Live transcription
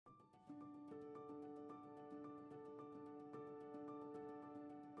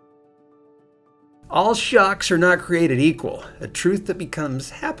All shocks are not created equal, a truth that becomes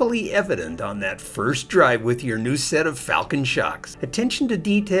happily evident on that first drive with your new set of Falcon shocks. Attention to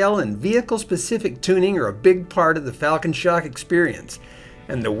detail and vehicle-specific tuning are a big part of the Falcon shock experience,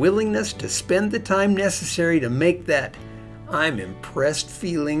 and the willingness to spend the time necessary to make that "I'm impressed"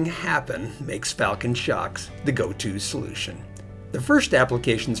 feeling happen makes Falcon shocks the go-to solution. The first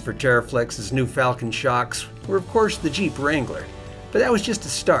applications for TeraFlex's new Falcon shocks were of course the Jeep Wrangler, but that was just a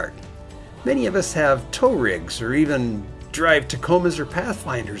start. Many of us have tow rigs or even drive Tacomas or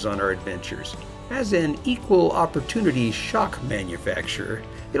Pathfinders on our adventures. As an equal opportunity shock manufacturer,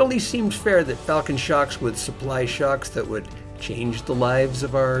 it only seemed fair that Falcon shocks would supply shocks that would change the lives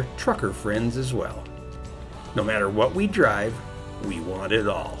of our trucker friends as well. No matter what we drive, we want it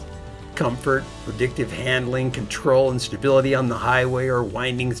all. Comfort, predictive handling, control, and stability on the highway or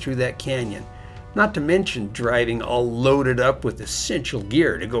winding through that canyon. Not to mention driving all loaded up with essential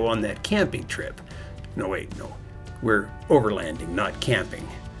gear to go on that camping trip. No, we're overlanding, not camping.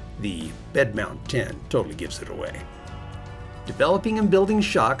 The bed mount 10 totally gives it away. Developing and building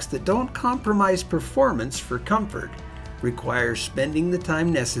shocks that don't compromise performance for comfort requires spending the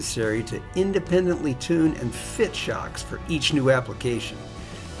time necessary to independently tune and fit shocks for each new application.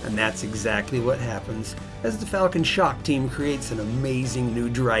 And that's exactly what happens as the Falcon shock team creates an amazing new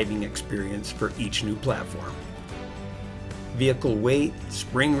driving experience for each new platform. Vehicle weight,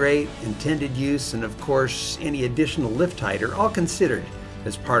 spring rate, intended use, and of course any additional lift height are all considered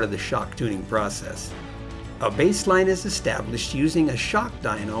as part of the shock tuning process. A baseline is established using a shock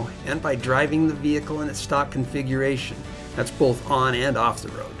dyno and by driving the vehicle in its stock configuration. That's both on and off the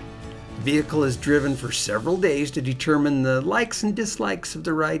road. The vehicle is driven for several days to determine the likes and dislikes of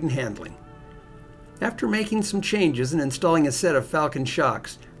the ride and handling. After making some changes and installing a set of Falcon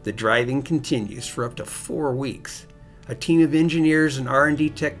shocks, the driving continues for up to 4 weeks. A team of engineers and R&D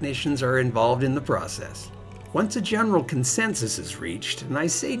technicians are involved in the process. Once a general consensus is reached, and I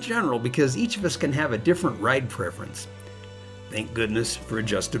say general because each of us can have a different ride preference, thank goodness for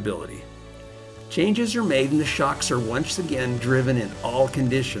adjustability. Changes are made and the shocks are once again driven in all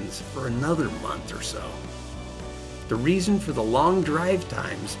conditions for another month or so. The reason for the long drive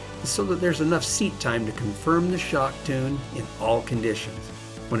times is so that there's enough seat time to confirm the shock tune in all conditions.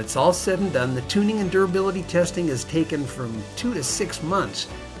 When it's all said and done, the tuning and durability testing is taken from 2 to 6 months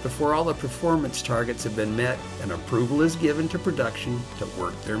before all the performance targets have been met and approval is given to production to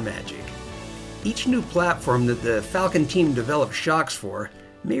work their magic. Each new platform that the Falcon team develops shocks for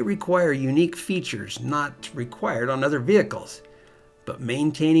may require unique features not required on other vehicles, but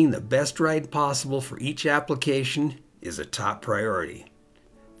maintaining the best ride possible for each application is a top priority.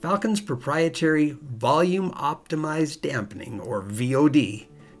 Falcon's proprietary volume optimized dampening, or VOD,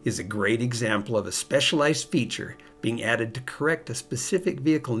 is a great example of a specialized feature being added to correct a specific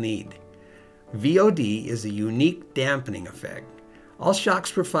vehicle need. VOD is a unique dampening effect. All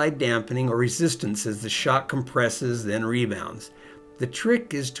shocks provide dampening or resistance as the shock compresses then rebounds. The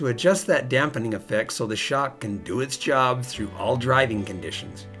trick is to adjust that dampening effect so the shock can do its job through all driving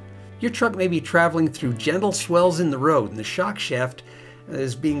conditions. Your truck may be traveling through gentle swells in the road and the shock shaft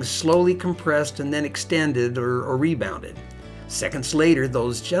is being slowly compressed and then extended or rebounded. Seconds later,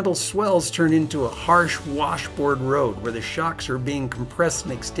 those gentle swells turn into a harsh washboard road where the shocks are being compressed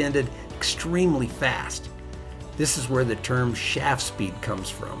and extended extremely fast. This is where the term shaft speed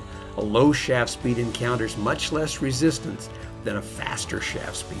comes from. A low shaft speed encounters much less resistance than a faster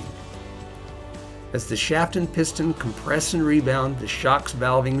shaft speed. As the shaft and piston compress and rebound, the shock's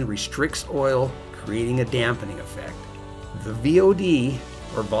valving restricts oil, creating a dampening effect. The VOD,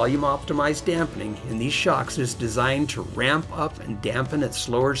 or volume optimized dampening, in these shocks is designed to ramp up and dampen at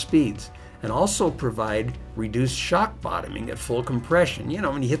slower speeds and also provide reduced shock bottoming at full compression,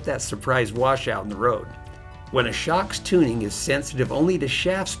 when you hit that surprise washout in the road. When a shock's tuning is sensitive only to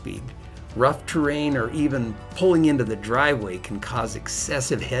shaft speed, rough terrain or even pulling into the driveway can cause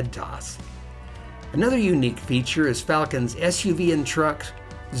excessive head toss. Another unique feature is Falcon's SUV and truck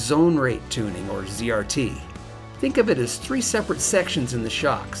zone rate tuning, or ZRT. Think of it as 3 separate sections in the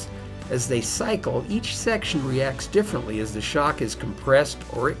shocks. As they cycle, each section reacts differently as the shock is compressed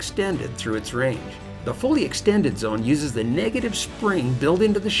or extended through its range. The fully extended zone uses the negative spring built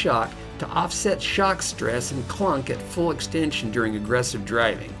into the shock to offset shock stress and clunk at full extension during aggressive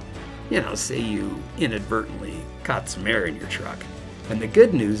driving. Say you inadvertently caught some air in your truck. And the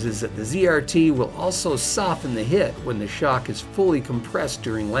good news is that the ZRT will also soften the hit when the shock is fully compressed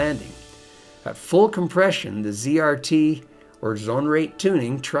during landing. At full compression, the ZRT, or zone rate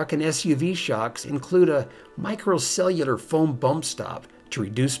tuning, truck and SUV shocks include a microcellular foam bump stop to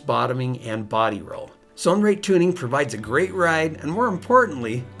reduce bottoming and body roll. Zone rate tuning provides a great ride and, more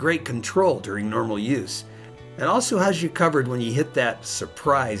importantly, great control during normal use. It also has you covered when you hit that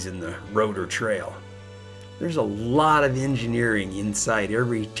surprise in the road or trail. There's a lot of engineering inside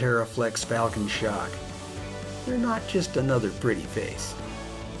every TeraFlex Falcon shock. They're not just another pretty face.